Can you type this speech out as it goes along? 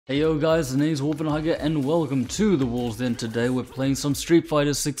Hey yo guys, the name's Wolfen Heiger and welcome to the Wolves Den. Today we're playing some Street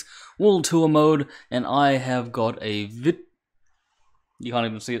Fighter 6 World Tour mode and I have got a You can't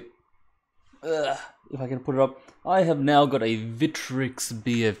even see it. If I can put it up. I have now got a Vitrix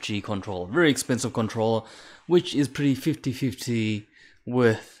BFG controller. Very expensive controller, which is pretty 50-50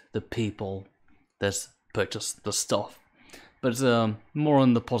 with the people that's purchased the stuff. But it's more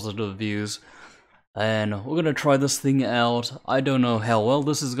on the positive views. And we're gonna try this thing out. I don't know how well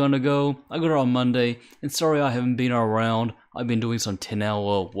this is gonna go. I got it on Monday, and sorry I haven't been around. I've been doing some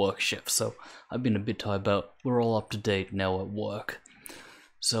 10-hour work shifts, so I've been a bit tired, but we're all up to date now at work.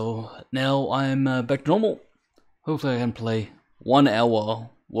 So now I'm back to normal. Hopefully I can play 1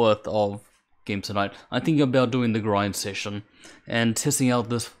 hour worth of games tonight. I'm thinking about doing the grind session and testing out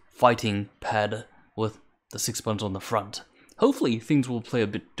this fighting pad with the 6 buttons on the front. Hopefully things will play a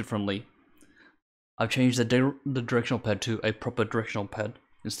bit differently. I've changed the directional pad to a proper directional pad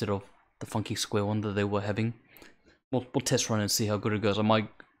instead of the funky square one that they were having. We'll test run and see how good it goes. I might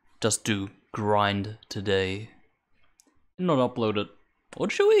just do grind today and not upload it.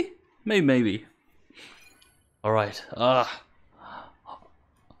 Or should we? Maybe. Alright, another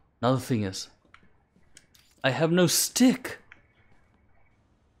thing is, I have no stick.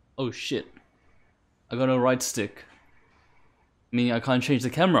 Oh shit. I got no right stick. Meaning I can't change the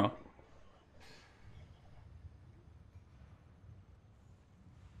camera.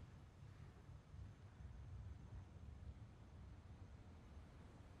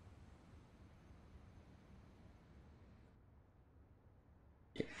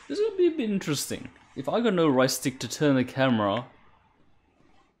 This will be a bit interesting. If I got no right stick to turn the camera,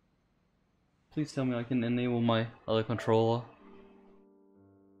 please tell me I can enable my other controller.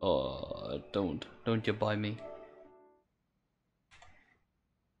 Oh, don't you buy me.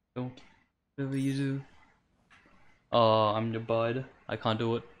 Don't, whatever you do. Oh, I'm your bide. I can't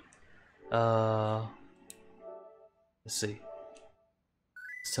do it. Let's see.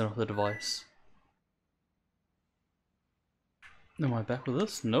 Let's turn off the device. Am I back with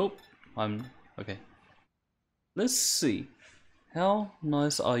this? Nope. Okay. Let's see. How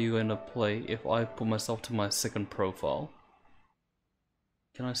nice are you going to play if I put myself to my second profile?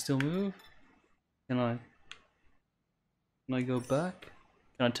 Can I still move? Can I go back?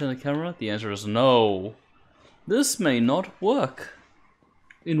 Can I turn the camera? The answer is no. This may not work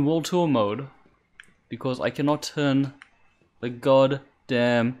in World Tour mode because I cannot turn the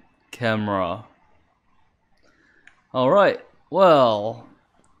goddamn camera. Alright. Well,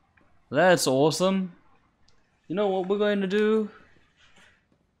 that's awesome. You know what we're going to do?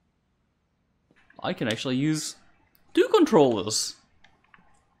 I can actually use 2 controllers.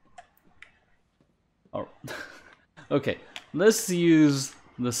 Oh. Okay, let's use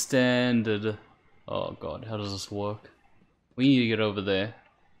the standard. Oh god, how does this work? We need to get over there.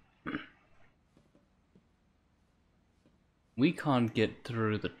 We can't get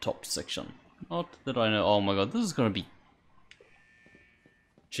through the top section. Not that I know. Oh my god, this is gonna be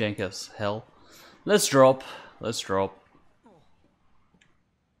jank as hell. Let's drop. The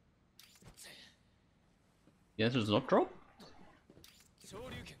answer is not drop?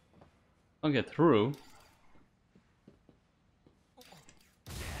 I'll get through.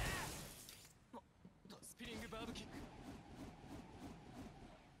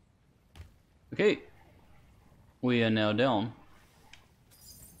 Okay. We are now down.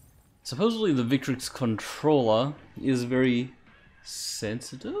 Supposedly the Victrix controller is very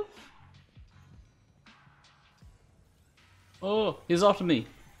sensitive? Oh, he's after me.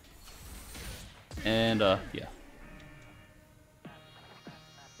 And yeah.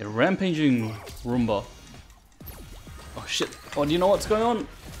 A rampaging Roomba. Oh shit. Oh, do you know what's going on?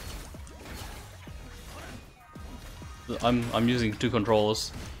 I'm using 2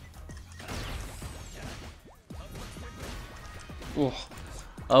 controllers. Oh.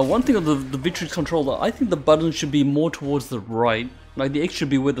 One thing of the Vitrix controller, I think the button should be more towards the right. Like the X should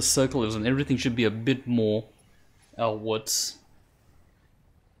be where the circle is and everything should be a bit more outwards.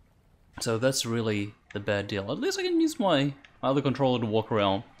 So that's really the bad deal. At least I can use my other controller to walk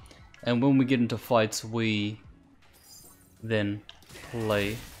around. And when we get into fights, we then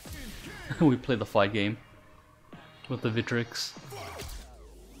play. We play the fight game with the Vitrix.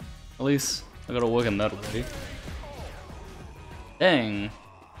 At least I gotta work on that already. Dang.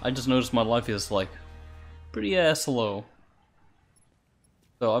 I just noticed my life is like pretty ass low.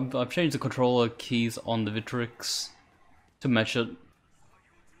 So I've changed the controller keys on the Vitrix to match it.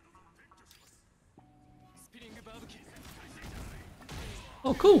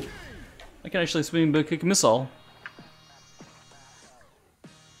 Oh cool! I can actually swing back kick a missile.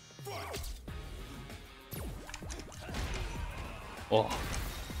 Oh,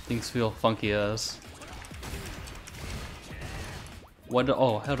 Things feel funky as. How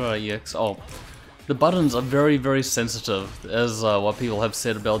did I EX? Oh, the buttons are very, very sensitive, as what people have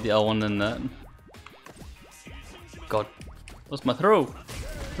said about the L1 and that. God, what's my throw?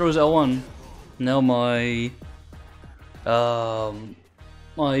 Throw's L1. Now my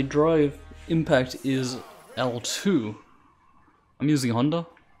my drive impact is L2. I'm using Honda.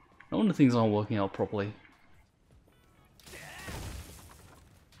 No wonder things aren't working out properly.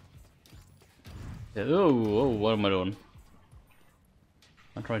 Yeah, oh, what am I doing?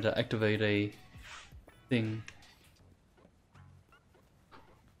 I'm trying to activate a thing.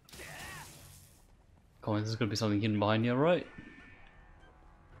 Come on, there's gonna be something hidden behind here, right?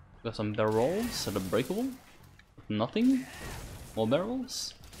 Got some barrels that are breakable. Nothing. More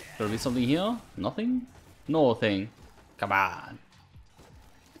barrels. There'll be something here. Nothing. Nothing. Come on.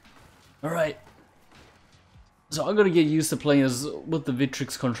 Alright. So I'm gonna get used to playing as with the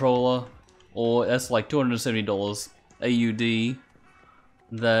Vitrix controller, or that's like $270 AUD.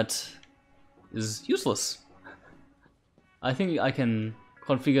 That is useless. I think I can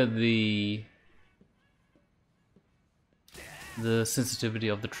configure the sensitivity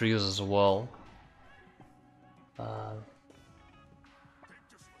of the triggers as well.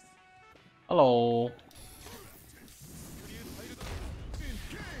 Hello.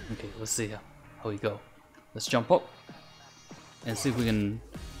 Okay, let's see how we go. Let's jump up and see if we can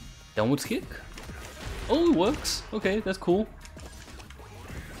downwards kick. Oh, it works. Okay, that's cool.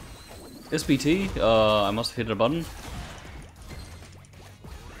 SBT, I must have hit a button.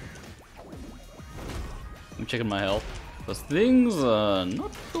 I'm checking my health, because things are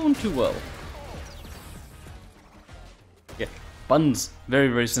not going too well. Yeah, buttons, very,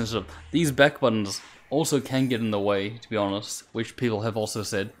 very sensitive. These back buttons also can get in the way, to be honest, which people have also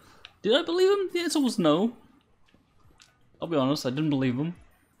said. Did I believe them? The answer was no. I'll be honest, I didn't believe them.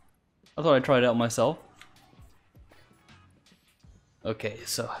 I thought I'd try it out myself. Okay,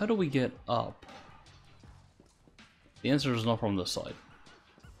 so how do we get up? The answer is not from this side.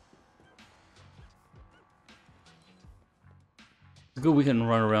 It's good we can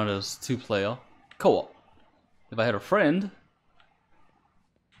run around as two-player co-op. If I had a friend,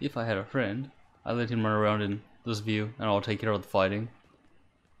 I'd let him run around in this view and I'll take care of the fighting.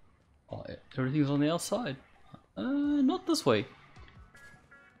 Oh, everything's on the outside. Not this way.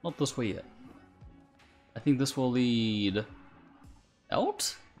 Not this way yet. I think this will lead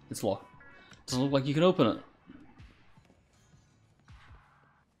out? It's locked. Doesn't look like you can open it.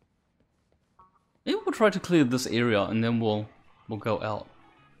 Maybe we'll try to clear this area and then we'll go out.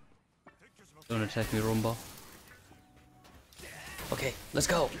 Don't attack me, Roomba. Okay, let's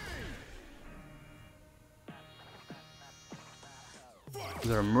go. We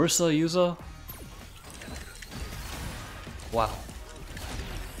got a Mercer user. Wow.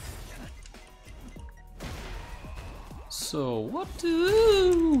 So what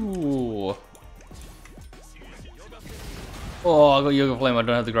do? Oh, I got Yoga Flame. I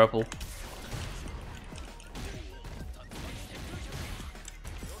don't have the grapple.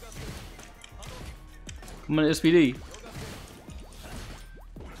 Come on, SPD.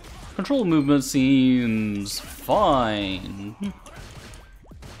 Control movement seems fine.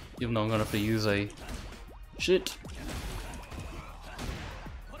 Even though I'm gonna have to use a shit.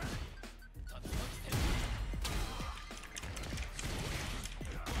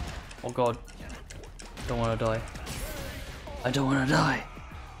 Oh god. I don't wanna die. I don't wanna die.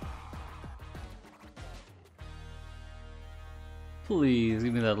 Please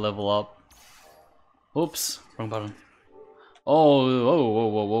give me that level up. Oops, wrong button. Oh, whoa, whoa,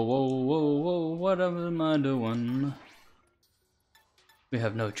 whoa, whoa, whoa, whoa, whoa, what am I doing? We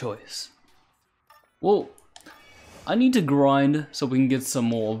have no choice. Well, I need to grind so we can get some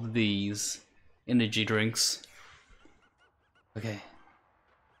more of these energy drinks. Okay.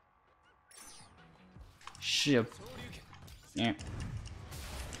 Ship. Yeah.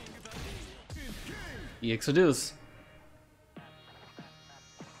 EX it is.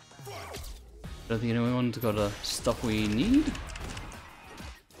 Don't think anyone's got the stuff we need.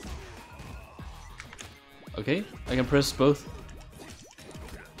 Okay, I can press both.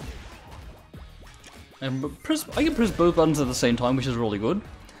 I can press both buttons at the same time, which is really good.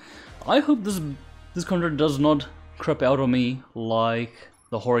 I hope this controller does not crap out on me like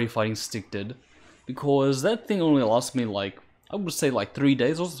the Hori fighting stick did, because that thing only lasted me like, I would say like 3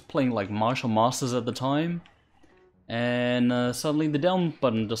 days. I was playing like Martial Masters at the time, and suddenly the down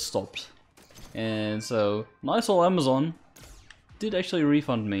button just stopped. And so, nice old Amazon did actually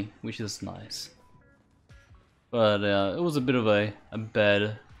refund me, which is nice. But it was a bit of a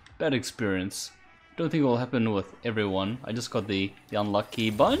bad experience. don't think it will happen with everyone. I just got the unlucky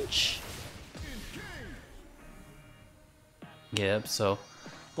bunch. Yep, so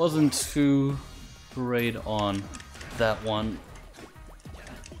wasn't too great on that one.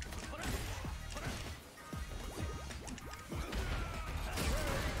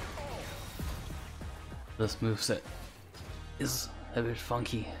 This moveset is a bit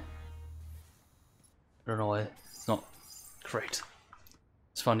funky. I don't know why it's not great.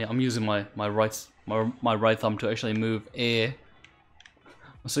 It's funny, I'm using my right thumb to actually move air.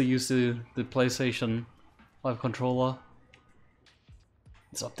 I'm so used to the PlayStation 5 controller.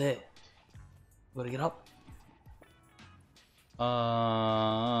 It's up there. Gotta get up. No,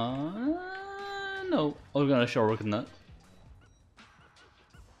 I was gonna show in that.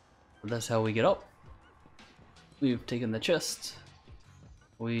 But that's how we get up. We've taken the chest.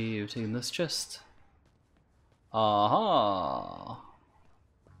 We've taken this chest. Aha!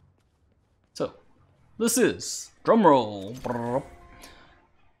 So, this is drumroll.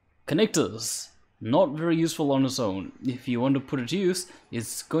 Connectors. Not very useful on its own. If you want to put it to use,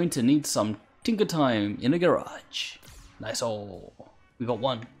 it's going to need some tinker time in a garage. Nice. Oh, we got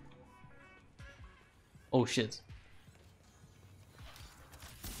one. Oh shit.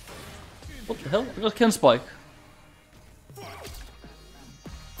 What the hell? I got a can spike.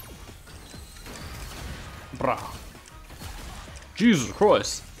 Brah. Jesus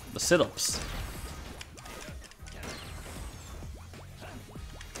Christ. The setups.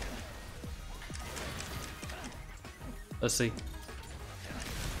 Let's see.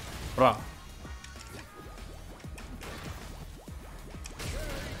 Brah.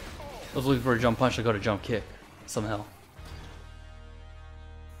 I was looking for a jump punch, I got a jump kick. Somehow.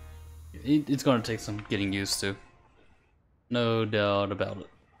 It's gonna take some getting used to. No doubt about it.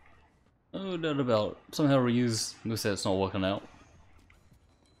 No doubt about it. Somehow Ryu's moveset's not working out.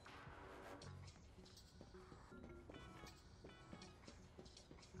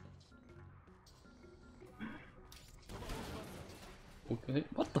 Okay,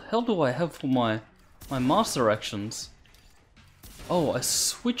 what the hell do I have for my master actions? Oh, I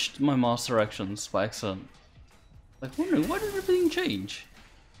switched my master actions by accident. Like, wondering, why did everything change?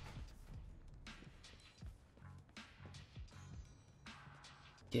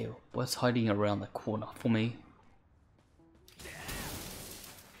 Yeah, what's hiding around the corner for me?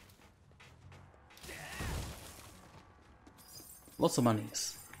 Lots of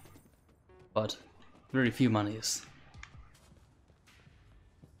monies, but very few monies.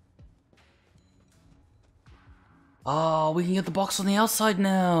 Ah, we can get the box on the outside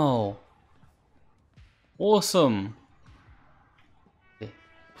now. Awesome. Okay,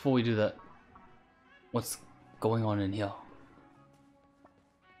 before we do that, what's going on in here?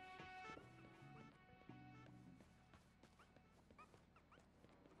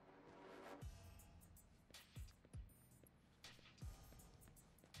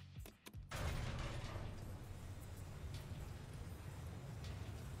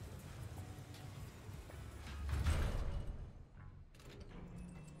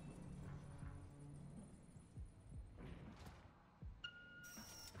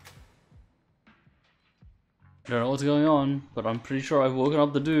 I don't know what's going on, but I'm pretty sure I've woken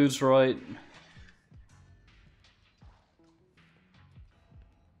up the dudes, right?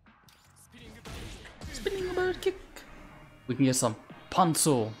 Spinning about kick. We can get some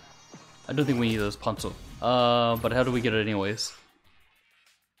panzo. I don't think we need those panzo. But how do we get it anyways?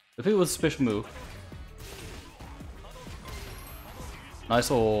 If it was a special move. Nice.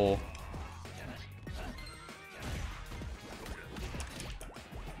 Oh.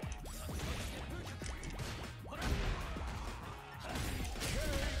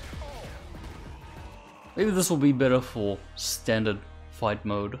 Maybe this will be better for standard fight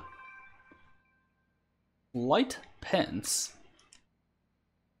mode. Light pants.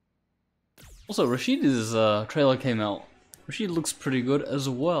 Also, Rashida's trailer came out. Rashid looks pretty good as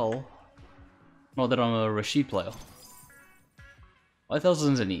well. Not that I'm a Rashid player.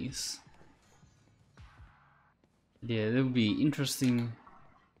 5,000 zennies. Yeah, it would be interesting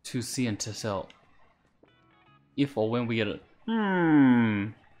to see and test out. If or when we get it.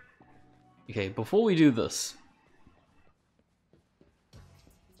 Okay, before we do this,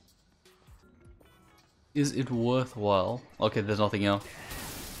 is it worthwhile? Okay, there's nothing else.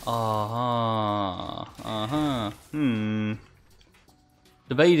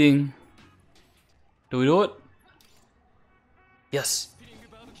 Debating. Do we do it? Yes.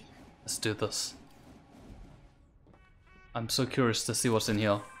 Let's do this. I'm so curious to see what's in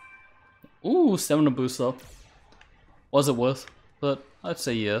here. Ooh, stamina booster. Was it worth? But I'd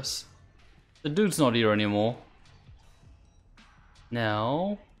say yes. The dude's not here anymore.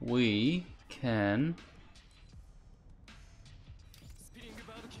 Now we can.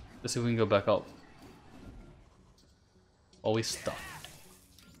 Let's see if we can go back up. Oh, we stuck.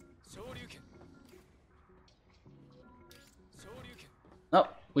 Oh,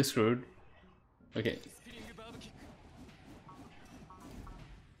 we screwed. Okay.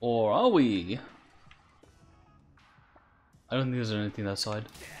 Or are we? I don't think there's anything that side.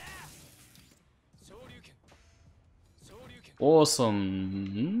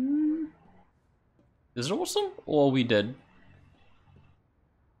 Awesome. Is it awesome? Or are we dead?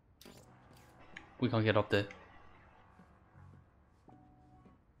 We can't get up there.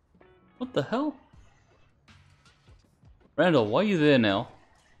 What the hell? Randall, why are you there now?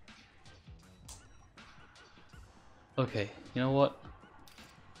 Okay, you know what?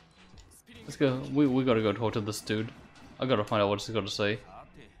 Let's go. We gotta go talk to this dude. I gotta find out what he's got to say.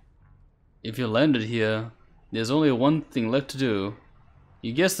 If you landed here, there's only one thing left to do.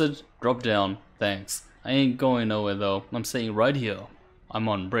 You guessed it, drop down. Thanks. I ain't going nowhere though. I'm staying right here. I'm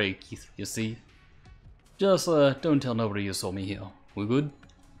on break, you see. Just don't tell nobody you saw me here. We good?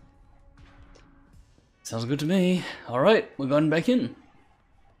 Sounds good to me. Alright, we're going back in.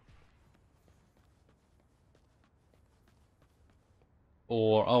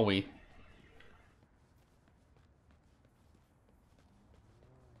 Or are we?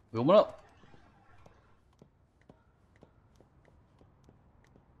 Going up.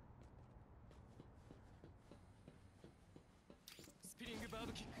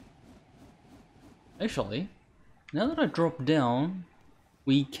 Actually, now that I dropped down,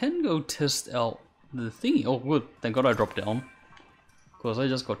 we can go test out the thingy. Oh good, thank god I dropped down. Because I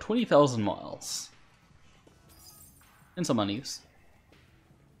just got 20,000 miles. And some monies.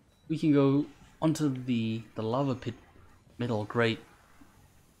 We can go onto the lava pit metal grate.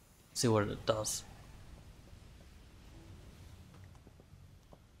 See what it does.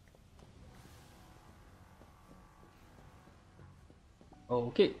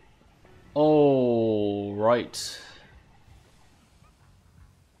 Okay. Oh, right.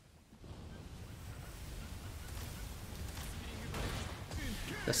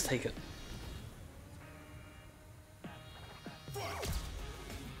 Let's take it.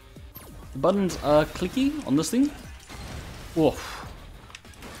 The buttons are clicky on this thing. Woof.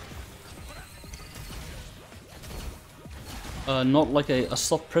 Not like a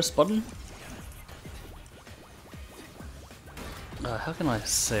soft press button. How can I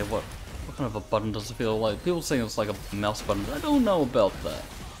say what kind of a button does it feel like? People say it's like a mouse button. I don't know about that.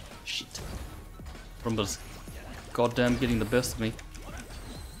 Shit. Rumba's goddamn getting the best of me.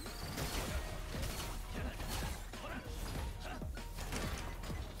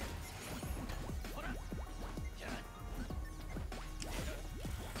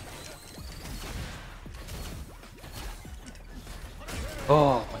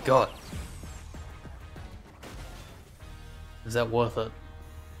 Oh my god. Is that worth it?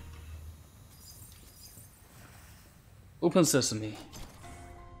 Open sesame.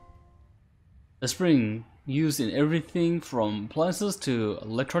 A spring used in everything from appliances to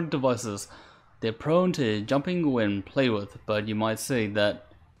electronic devices. They're prone to jumping when played with, but you might say that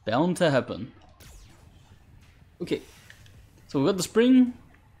bound to happen. Okay, so we got the spring.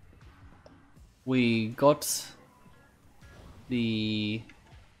 We got the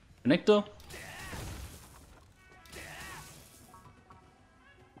connector.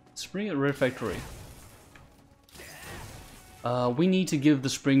 Spring at Red Factory. We need to give the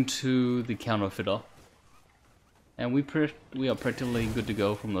spring to the counterfeiter. And we are practically good to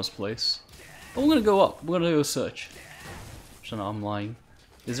go from this place. But we're gonna go up. We're gonna go search. So no, I'm lying.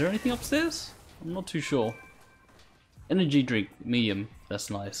 Is there anything upstairs? I'm not too sure. Energy drink, medium. That's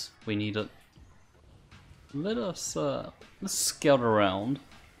nice. We need it. Let us let's scout around.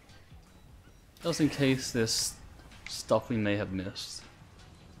 Just in case there's stuff we may have missed.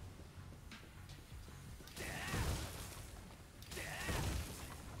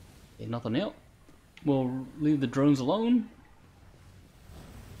 Okay, nothing else. We'll leave the drones alone.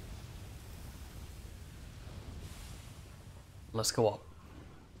 Let's go up.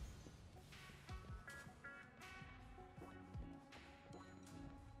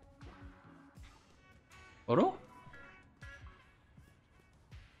 Oro?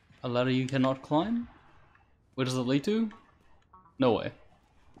 A ladder you cannot climb? Where does it lead to? No way.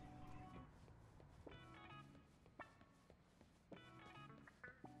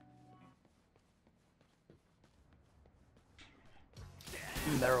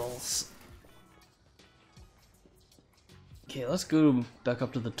 Barrels. Okay, let's go back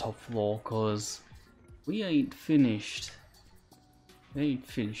up to the top floor, cause we ain't finished. We ain't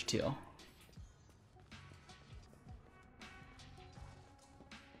finished here.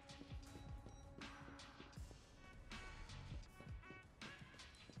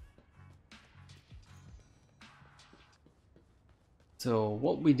 So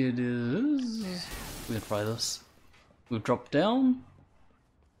what we did is we can try this. We've dropped down.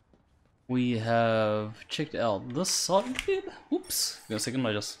 We have checked out this side. Oops. Give me a second,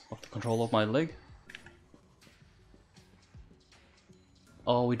 I just lost the control of my leg.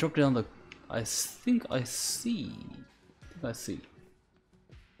 Oh, we dropped down the... I think I see.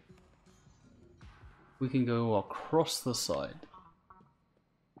 We can go across the side.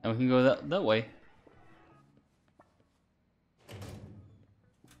 And we can go that way.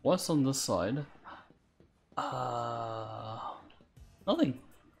 What's on this side? Nothing.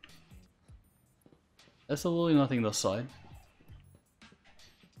 Absolutely nothing this side.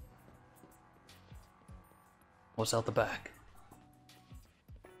 What's out the back?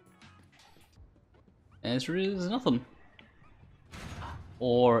 Answer is nothing.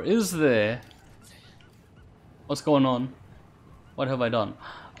 Or is there? What's going on? What have I done?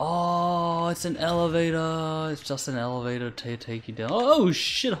 Oh, it's an elevator. It's just an elevator to take you down. Oh,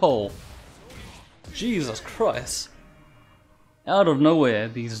 shithole. Jesus Christ. Out of nowhere,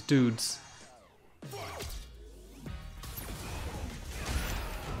 these dudes.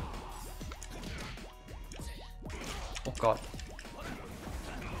 Oh god.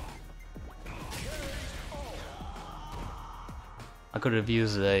 I could have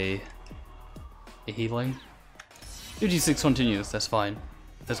used a healing. 2G6 continues, that's fine.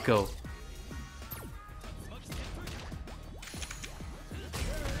 Let's go.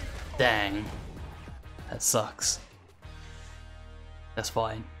 Dang. That sucks. That's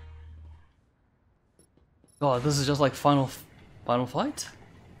fine. God, this is just like final fight?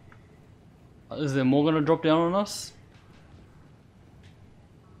 Is there more gonna drop down on us?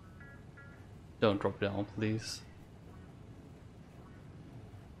 Don't drop down, please.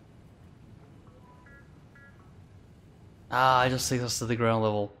 Ah, I just take us to the ground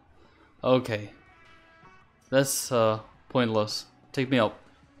level. Okay. That's pointless. Take me up.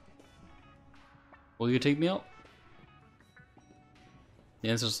 Will you take me up? The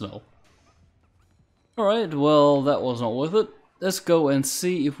answer is no. Alright, well that was not worth it. Let's go and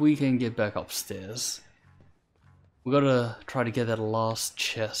see if we can get back upstairs. We gotta try to get that last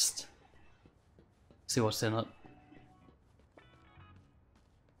chest. See what's in it.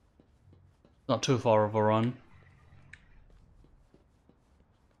 Not too far of a run.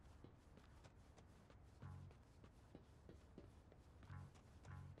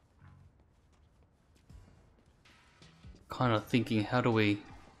 Kind of thinking, how do we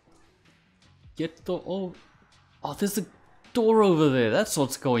get the... Oh, there's a door over there. That's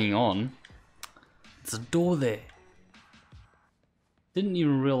what's going on. There's a door there. Didn't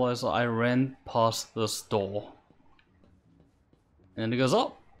even realize that I ran past this door. And it goes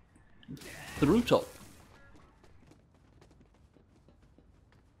up the rooftop.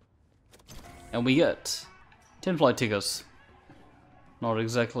 And we get 10 flight tickets. Not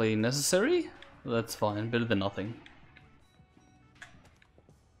exactly necessary. That's fine. Better than nothing.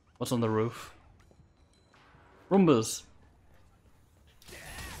 What's on the roof? Roombas.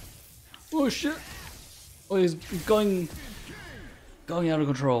 Oh shit! Oh, he's going out of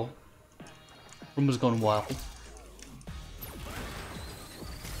control. Roomba's gone wild.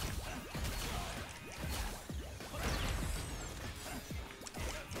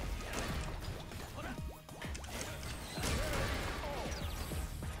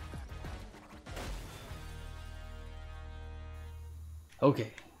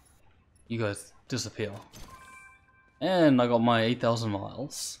 Okay. You guys disappear. And I got my 8,000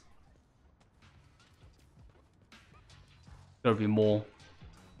 miles. Gotta be more.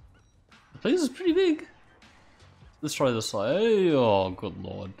 The place is pretty big. Let's try this side. Oh, good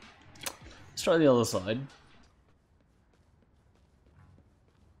lord. Let's try the other side.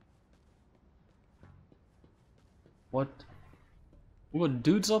 What? We got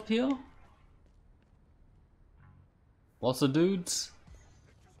dudes up here? Lots of dudes?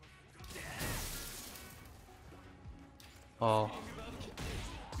 Oh,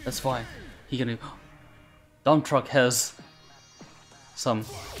 that's fine. He can. Dump truck has some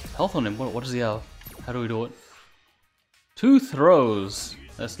health on him. What does he have? How do we do it? 2 throws.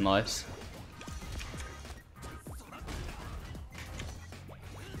 That's nice.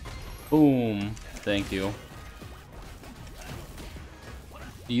 Boom. Thank you.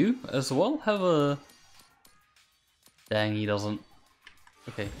 Do you as well have a... Dang, he doesn't.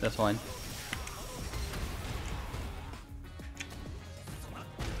 Okay, that's fine.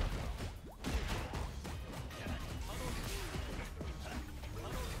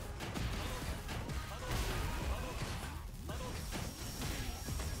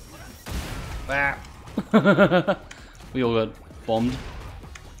 We all got bombed.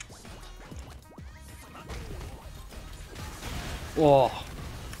 Oh.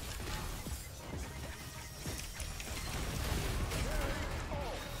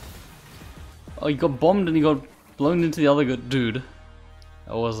 Oh, he got bombed and he got blown into the other good dude.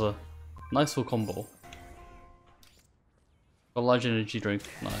 That was a nice little combo. A large energy drink.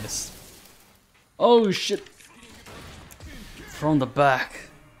 Nice. Oh shit! From the back.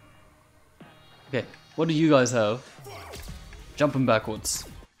 Okay, what do you guys have? Jumping backwards.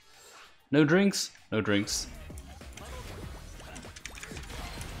 No drinks? No drinks.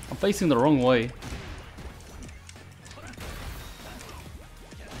 I'm facing the wrong way.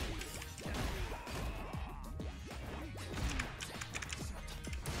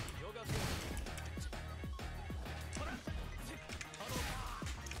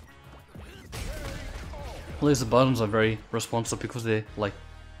 At least the buttons are very responsive because they're like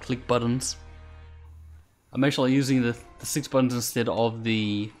click buttons. I'm actually using the 6 buttons instead of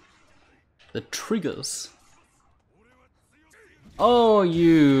the triggers. Oh,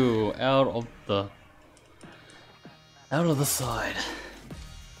 you out of the side.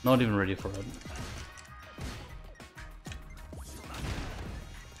 Not even ready for it.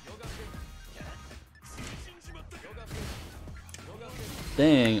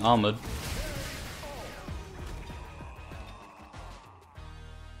 Dang, armored.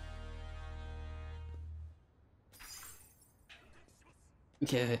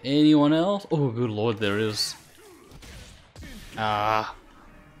 Okay, anyone else? Oh, good lord, there is. Ah.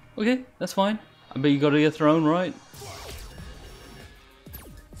 Okay, that's fine. I bet you gotta get thrown, right?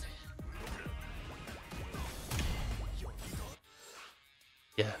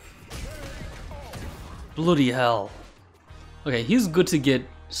 Yeah. Bloody hell. Okay, he's good to get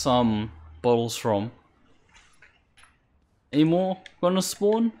some bottles from. Any more gonna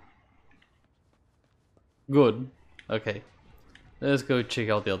spawn? Good. Okay. Let's go check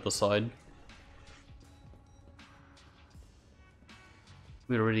out the other side.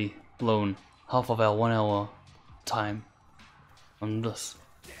 We've already blown half of our 1 hour time on this.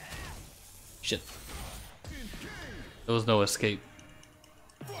 Shit. There was no escape.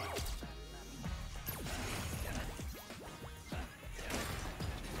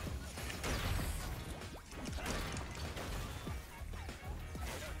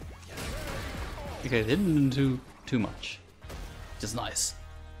 Okay, they didn't do too much. Just nice.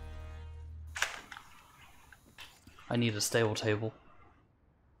 I need a stable table.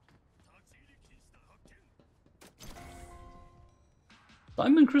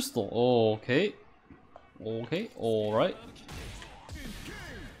 Diamond crystal. Okay. Okay. All right.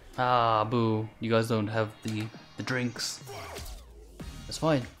 Ah, boo. You guys don't have the drinks. That's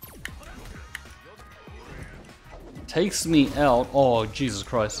fine. Takes me out. Oh, Jesus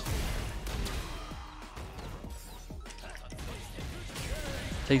Christ.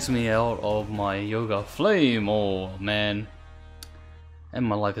 Takes me out of my yoga flame. Oh man. And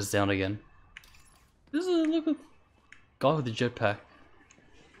my life is down again. This is look at guy with the jetpack.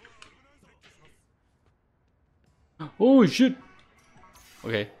 Oh shit.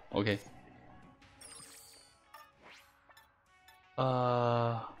 Okay, okay.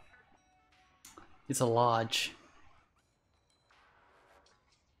 It's a large.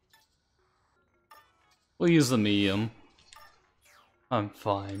 We'll use the medium. I'm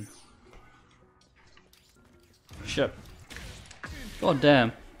fine. Shit. God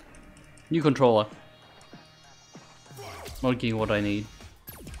damn. New controller. Not getting what I need.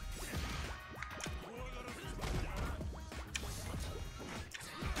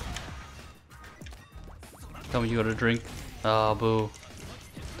 Tell me you got a drink. Ah, boo.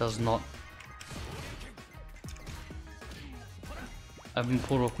 Does not. I haven't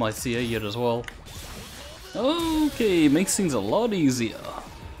pulled off my CA yet as well. Okay, makes things a lot easier.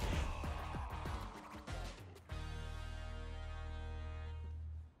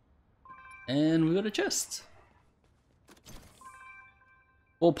 And we got a chest.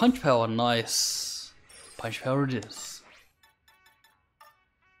 Oh, punch power, nice. Punch power it is.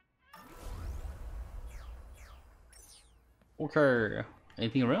 Okay,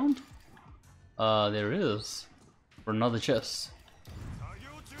 anything around? There is. For another chest.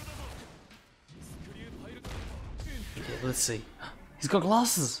 Okay, let's see. He's got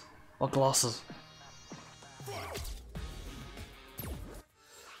glasses! What glasses?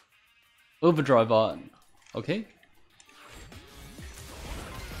 Overdrive art. Okay.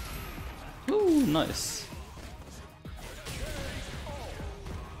 Ooh, nice.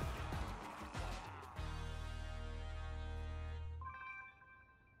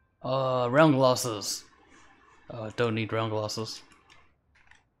 Round glasses. Don't need round glasses.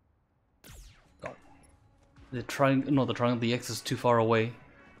 The triangle, no, the triangle, the X is too far away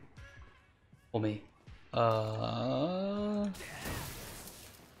for me.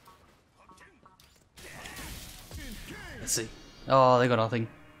 Let's see. Oh, they got nothing.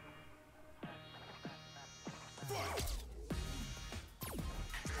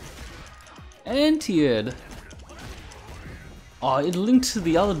 Anti-ed. Oh, it linked to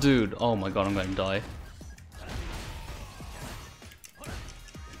the other dude. Oh my god, I'm going to die.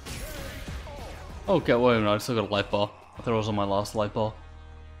 Okay, wait a minute, I still got a light bar. I thought it was on my last light bar.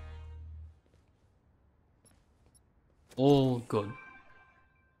 All good.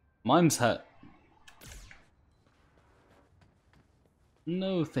 Mime's hat.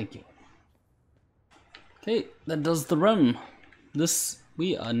 No, thank you. Okay, that does the run.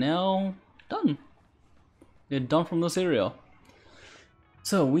 We are now done. We're done from this area.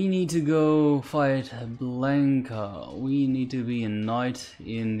 So we need to go fight Blanca. We need to be a knight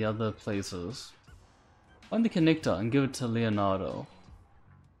in the other places. Find the connector and give it to Leonardo.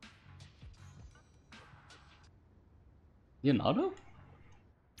 Leonardo?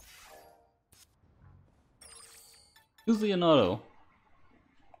 Who's Leonardo?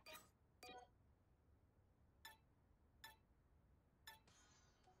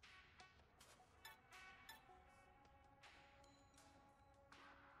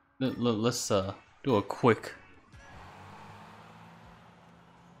 Let's do a quick.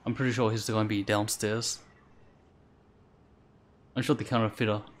 I'm pretty sure he's going to be downstairs. I'm sure the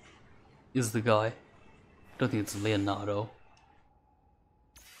counterfeiter is the guy. Don't think it's Leonardo.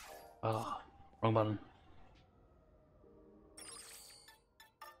 Ah, wrong button.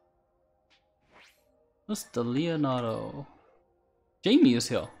 Mr. Leonardo. Jamie is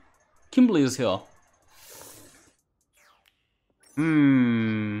here. Kimberly is here.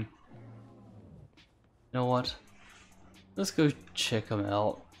 You know what? Let's go check him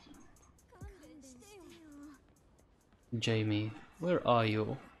out. Jamie, where are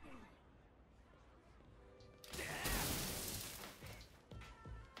you?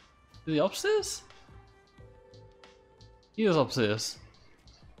 Is he upstairs? He is upstairs.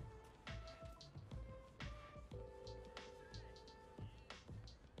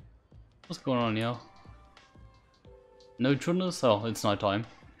 What's going on here? No intruders? Oh, it's night time.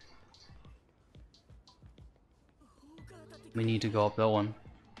 We need to go up that one.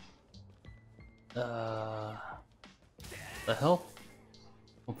 The hell?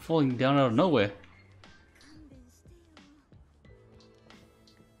 I'm falling down out of nowhere.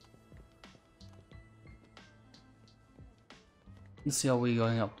 Let's see how we're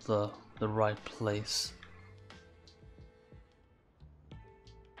going up the right place.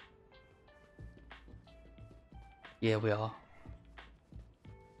 Yeah, we are.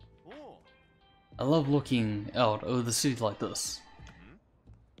 I love looking out over the city like this,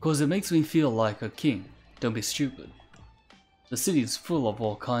 because it makes me feel like a king. Don't be stupid. The city is full of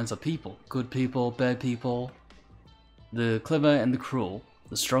all kinds of people. Good people, bad people, the clever and the cruel,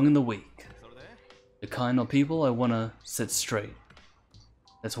 the strong and the weak. The kind of people I wanna set straight.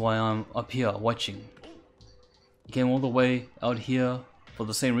 That's why I'm up here watching. You came all the way out here for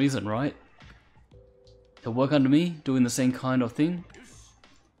the same reason, right? To work under me, doing the same kind of thing?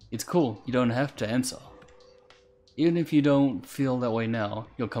 It's cool, you don't have to answer. Even if you don't feel that way now,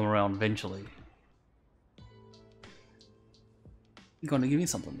 you'll come around eventually. You're gonna give me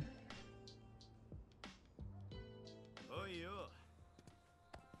something.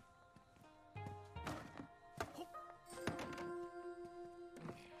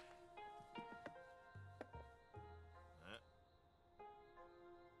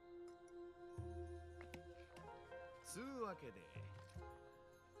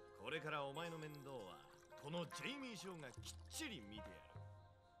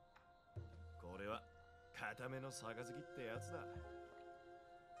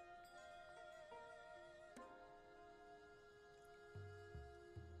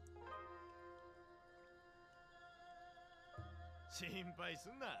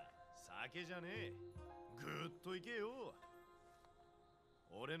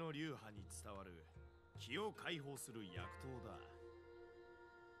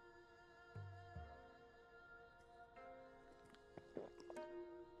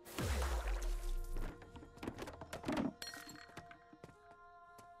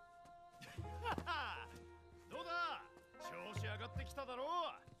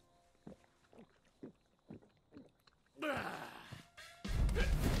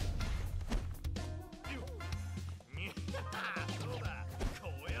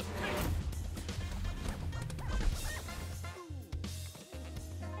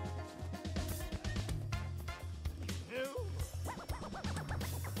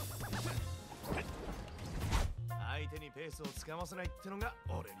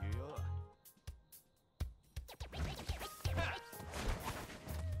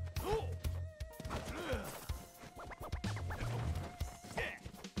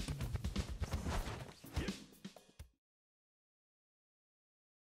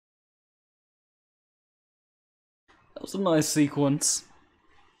 That was a nice sequence.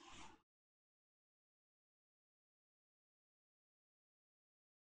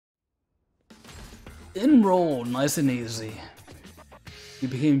 Enroll, nice and easy. You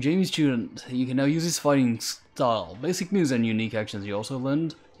became Jamie's student. You can now use his fighting style, basic moves, and unique actions. You also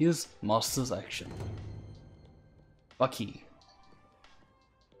learned his master's action. Bucky.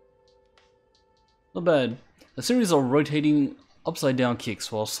 Not bad. A series of rotating upside down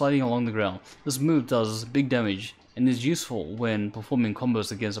kicks while sliding along the ground. This move does big damage and is useful when performing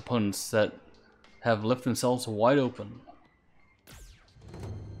combos against opponents that have left themselves wide open.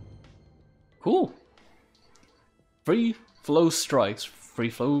 Cool. Free flow strikes, free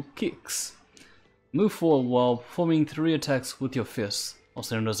flow kicks. Move forward while performing 3 attacks with your fists,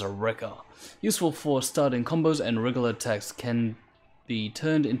 also known as a wrecker. Useful for starting combos, and regular attacks can be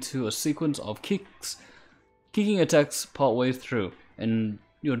turned into a sequence of kicks. Kicking attacks partway through, and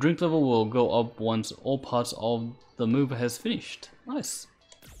your drink level will go up once all parts of the move has finished. Nice.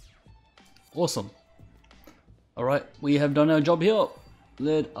 Awesome. Alright, we have done our job here.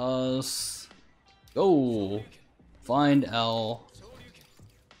 Let us go find our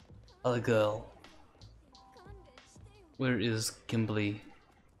other girl. Where is Kimberly?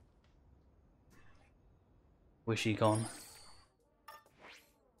 Where's she gone?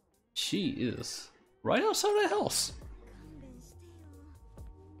 She is right outside the house.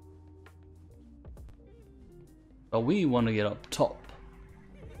 But we want to get up top.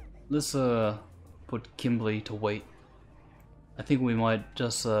 Let's put Kimberly to wait. I think we might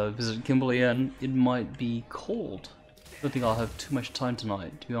just visit Kimberly, and it might be cold. I don't think I'll have too much time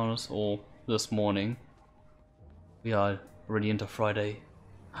tonight, to be honest, or this morning. We are already into Friday.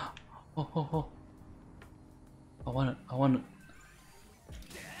 Oh. I want it.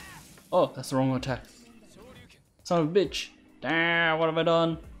 Oh, that's the wrong attack. Son of a bitch. Damn, what have I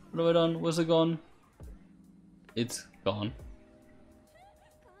done? What have I done? Where's it gone? It's gone.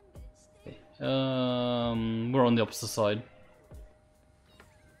 Okay. We're on the opposite side.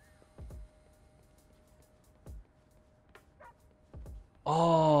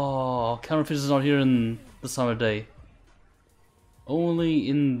 Oh, counterfish is not here in this time of day. Only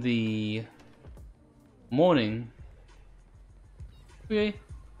in the morning. Okay,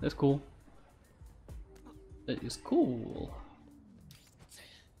 that's cool. That is cool.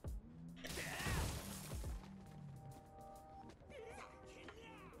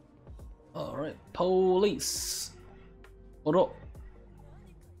 Alright, police. Hold up.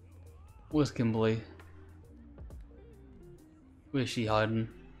 Where's Kimberly? Where's she hiding?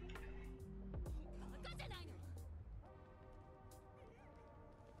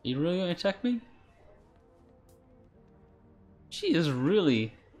 Are you really gonna attack me? She is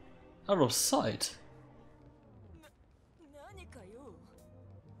really out of sight.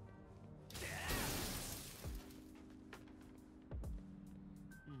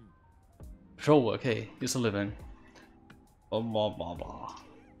 Patrol work, hey, it's a living. Blah blah blah blah.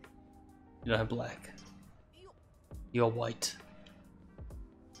 You don't have black. You're white.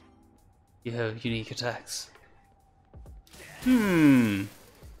 You have unique attacks.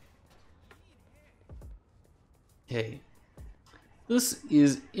 Okay. This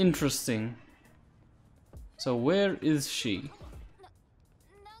is interesting. So where is she?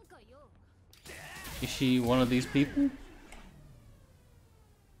 Is she one of these people?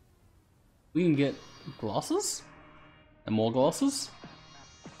 We can get glasses? And more glasses?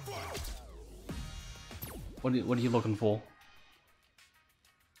 What are you looking for?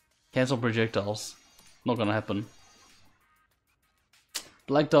 Cancel projectiles. Not gonna happen.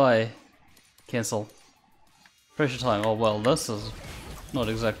 Black die. Cancel. Pressure time. Oh well, this is not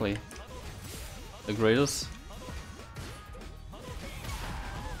exactly the greatest.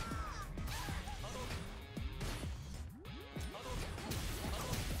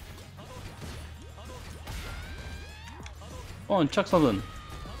 Come on, chuck something.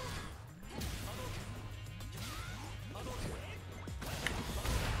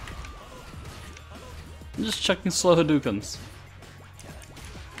 I'm just chucking slow Hadoukens.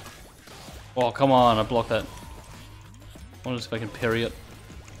 Oh, come on, I blocked that. I wonder if I can parry it.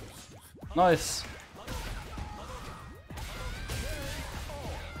 Nice.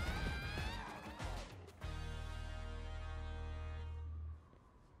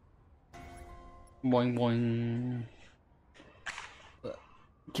 Boing boing.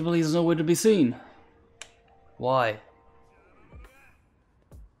 Kimberly is nowhere to be seen. Why?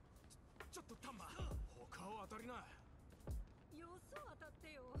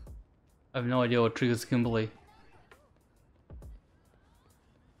 I have no idea what triggers Kimberly.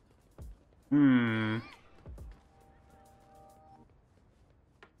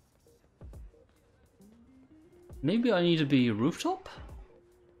 Maybe I need to be rooftop?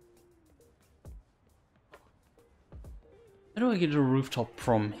 How do I get to a rooftop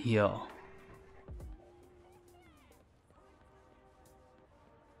from here?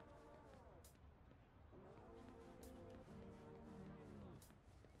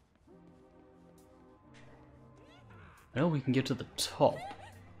 I know we can get to the top.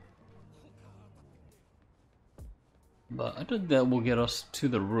 But I don't think that will get us to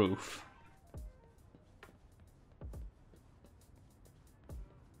the roof.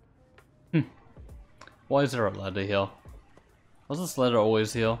 Why is there a ladder here? Was this ladder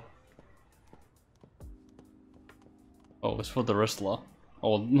always here? Oh, it's for the wrestler.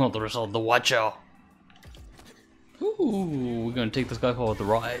 Oh, not the wrestler, the watcher! Ooh, we're gonna take this guy for the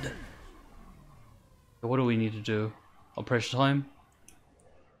ride. What do we need to do? Oh, pressure time?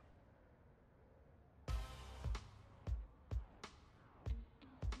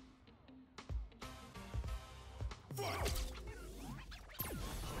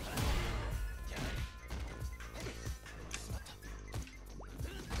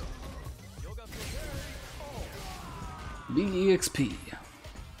 Big EXP.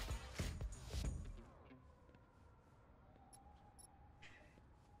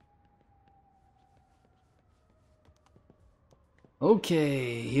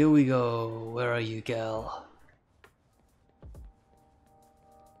 Okay, here we go. Where are you, gal?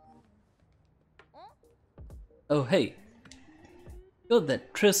 Oh, hey. You're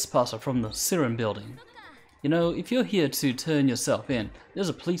that trespasser from the Siren building. You know, if you're here to turn yourself in, there's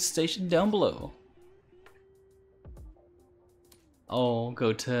a police station down below. I'll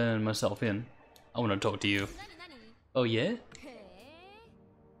go turn myself in. I want to talk to you. Oh yeah?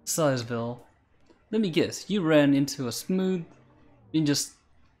 Sizeville. Let me guess, you ran into a smooth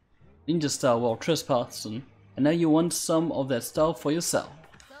ninja style while trespassing, and now you want some of that style for yourself.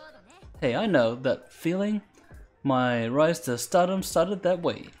 Hey, I know that feeling. My rise to stardom started that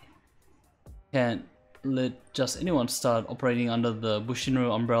way. Can't let just anyone start operating under the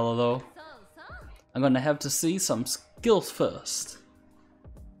Bushinro umbrella though. I'm gonna have to see some skills first.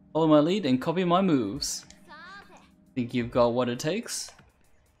 Follow my lead and copy my moves. Think you've got what it takes?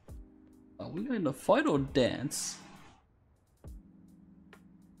 Are we going to fight or dance?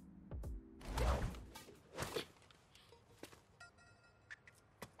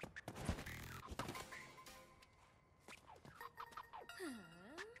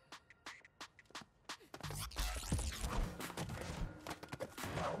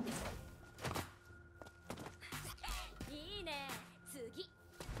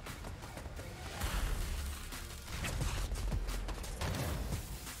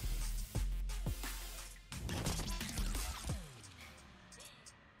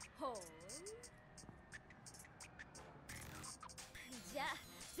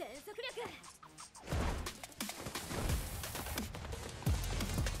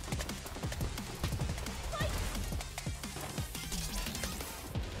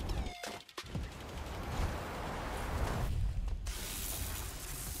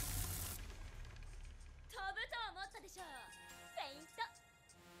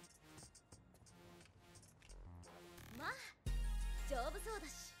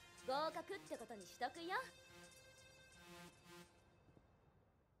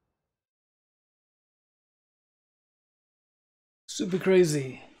 Super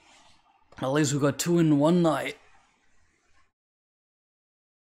crazy. At least we got 2 in one night.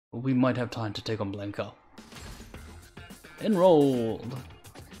 We might have time to take on Blanca. Enrolled.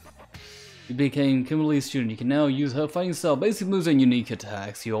 You became Kimberly's student. You can now use her fighting style, basic moves, and unique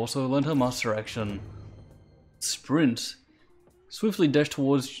attacks. You also learned her master action. Sprint. Swiftly dash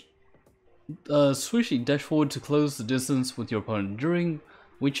forward to close the distance with your opponent, during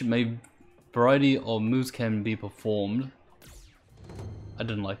which a variety of moves can be performed. I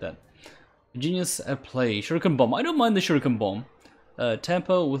didn't like that. Genius at play. Shuriken bomb. I don't mind the shuriken bomb.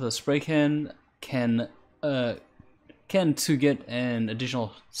 Tamper with a spray can to get an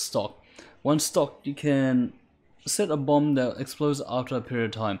additional stock. One stock, you can set a bomb that explodes after a period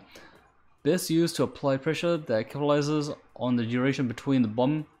of time. Best used to apply pressure that capitalizes on the duration between the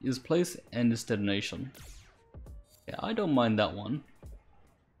bomb is placed and its detonation. Yeah, I don't mind that one.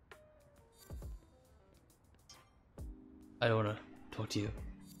 I don't want to talk to you.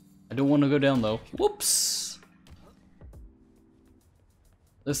 I don't want to go down though. Whoops!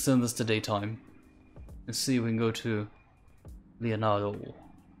 Let's turn this to daytime. Let's see if we can go to Leonardo.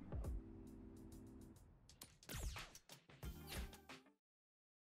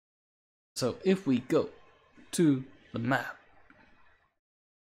 So if we go to the map,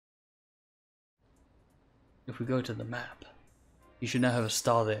 you should now have a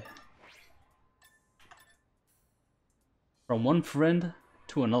star there. From one friend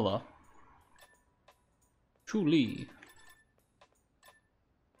to another. Truly.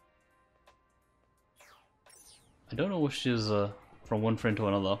 I don't know which is from one friend to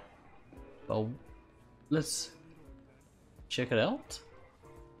another. But let's check it out.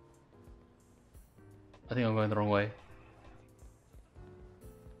 I think I'm going the wrong way.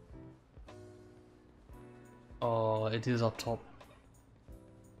 Oh, it is up top.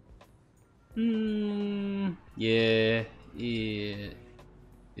 Yeah, it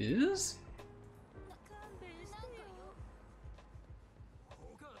is.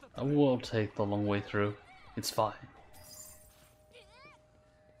 I will take the long way through. It's fine.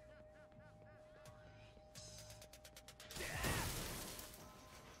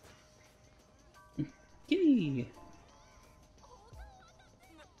 Gimme.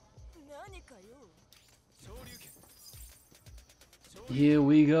 Here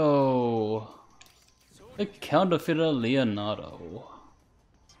we go. The counterfeiter Leonardo.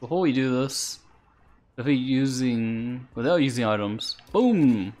 Before we do this, without using items,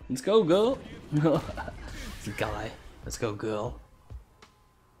 boom! Let's go, girl. It's a guy. Let's go, girl.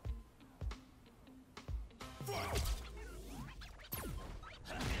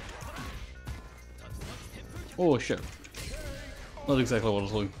 Oh shit! Not exactly what I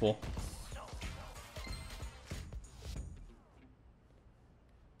was looking for.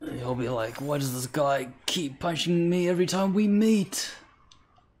 You'll be like, why does this guy keep punching me every time we meet?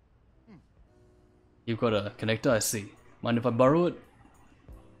 You've got a connector, I see. Mind if I borrow it?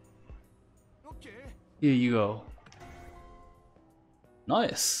 Here you go.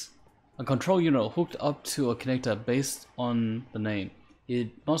 Nice! A control unit hooked up to a connector based on the name.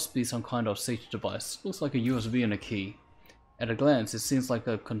 It must be some kind of safety device. Looks like a USB and a key. At a glance, it seems like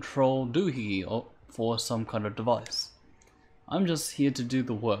a control doohickey for some kind of device. I'm just here to do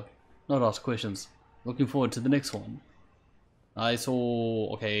the work, not ask questions. Looking forward to the next one. Nice. Oh,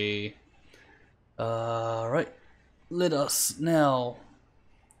 okay. Right. Let us now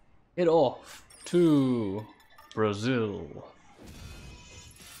head off to Brazil.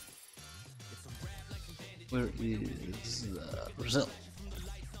 Where is Brazil?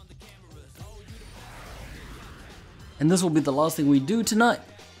 And this will be the last thing we do tonight.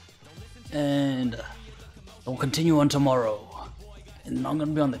 And we'll continue on tomorrow. And I'm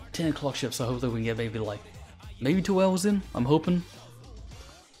gonna be on the 10 o'clock shift, so hopefully we can get maybe 2 hours in, I'm hoping.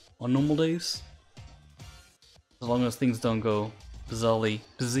 On normal days. As long as things don't go bizarrely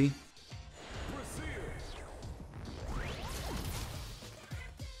busy.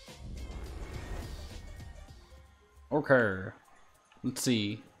 Okay. Let's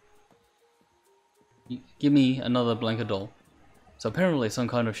see. Give me another Blanca doll. So apparently some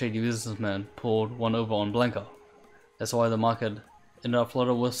kind of shady businessman pulled one over on Blanca. That's why the market ended up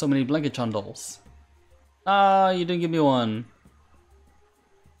flooded with so many Blanca-chan dolls. Ah, you didn't give me one.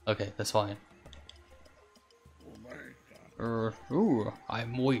 Okay, that's fine. Ooh,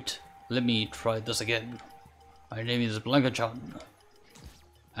 I'm wait. Let me try this again. My name is Blanca-chan.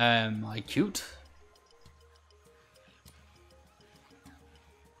 Am I cute?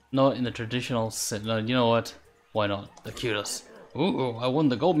 Not in the traditional sense. No, you know what? Why not? The cutest. Ooh, I won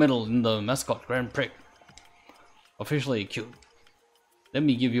the gold medal in the mascot Grand Prix. Officially cute. Let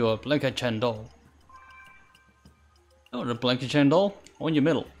me give you a Blanca-chan doll. Oh, the Blanca-chan doll on your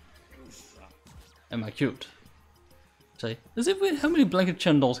medal. Am I cute? Say, how many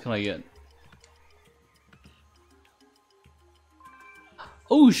Blanca-chan dolls can I get?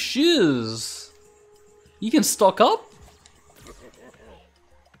 Oh shiz! You can stock up?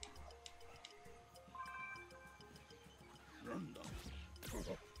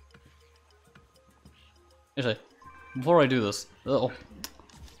 Actually, before I do this,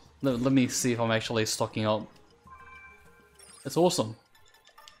 let me see if I'm actually stocking up. That's awesome.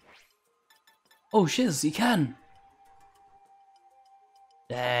 Oh shiz, you can!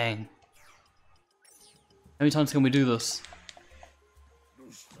 Dang. How many times can we do this?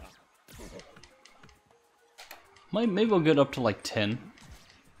 Maybe we'll get up to like 10.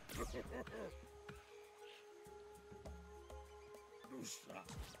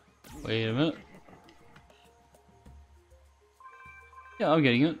 Wait a minute. Yeah, I'm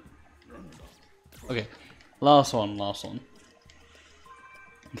getting it. Okay, last one.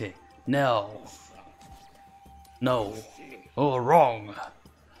 Okay, now. No. Oh, wrong.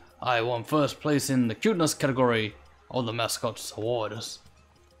 I won first place in the cuteness category of the mascots awards.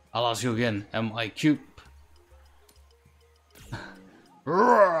 I'll ask you again, am I cute?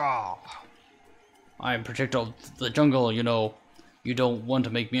 I'm protector of the jungle, you know. You don't want to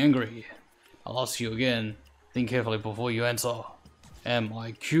make me angry. I'll ask you again. Think carefully before you answer. Am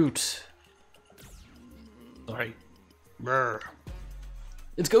I cute? Sorry. Brr.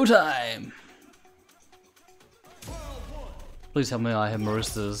 It's go time! Please tell me I have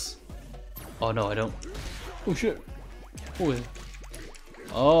Maristas. Oh no, I don't. Oh shit. Oh, yeah.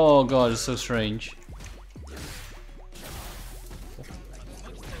 Oh god, it's so strange.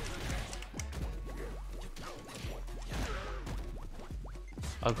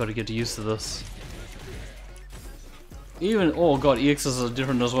 I've got to get used to this. Even, oh god, EXs are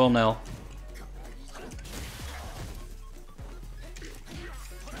different as well now.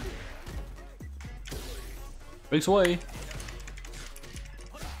 Breaks away.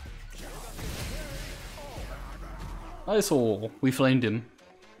 I saw we flamed him.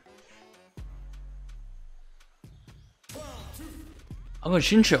 I've got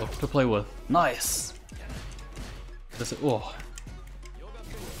Shinsho to play with. Nice. That's it. Oh.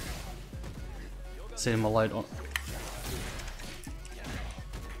 Setting my light on.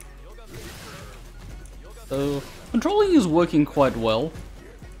 So controlling is working quite well.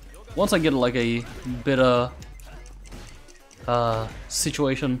 Once I get like a better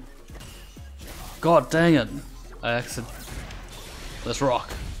situation. God dang it! I accident. Let's rock,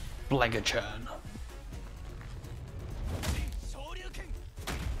 Blanket-chan.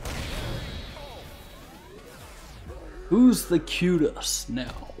 Who's the cutest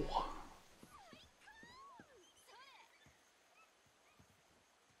now?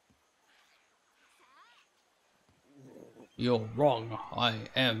 You're wrong. I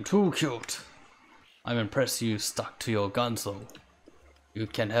am too cute. I'm impressed you stuck to your guns though. You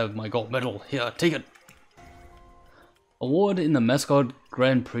can have my gold medal. Here, take it. Award in the Mascot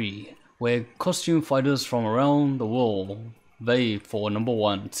Grand Prix, where costume fighters from around the world vie for number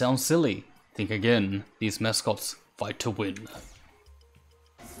one. Sounds silly. Think again. These mascots fight to win.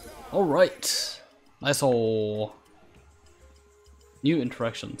 Alright. I saw new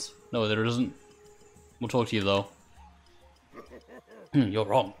interactions. No, there isn't. We'll talk to you though. You're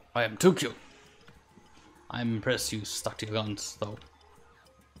wrong. I am too cute. I'm impressed you stuck to your guns though.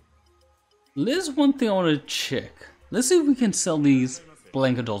 There's one thing I want to check. Let's see if we can sell these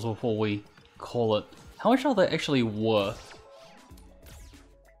blanket dolls before we call it. How much are they actually worth?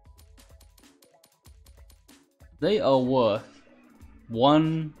 They are worth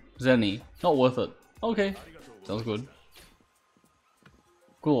 1 zenny. Not worth it. Okay, sounds good.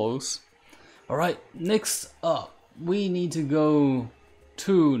 Close. Alright, next up, we need to go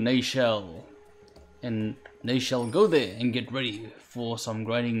to Neyshell. And Neyshell, go there and get ready for some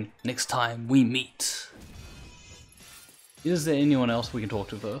grinding next time we meet. Is there anyone else we can talk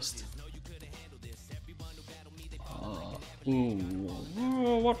to first?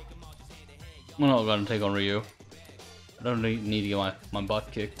 What? We're not gonna take on Ryu. I don't need to get my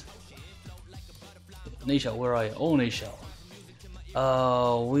butt kicked. Neyshell, where are you? Oh, Neyshell.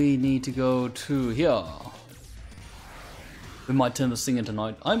 We need to go to here. We might turn this thing into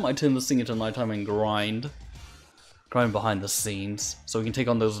night. I might turn this thing into nighttime and grind behind the scenes, so we can take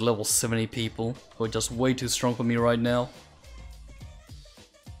on those level 70 people who are just way too strong for me right now.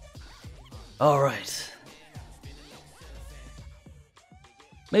 Alright.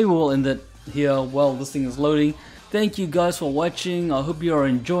 Maybe we'll end it here while this thing is loading. Thank you guys for watching. I hope you are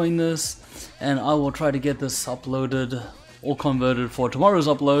enjoying this, and I will try to get this uploaded or converted for tomorrow's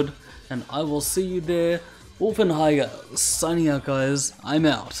upload, and I will see you there. Wolfen Heiger signing out, guys. I'm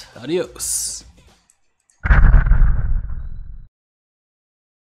out. Adios.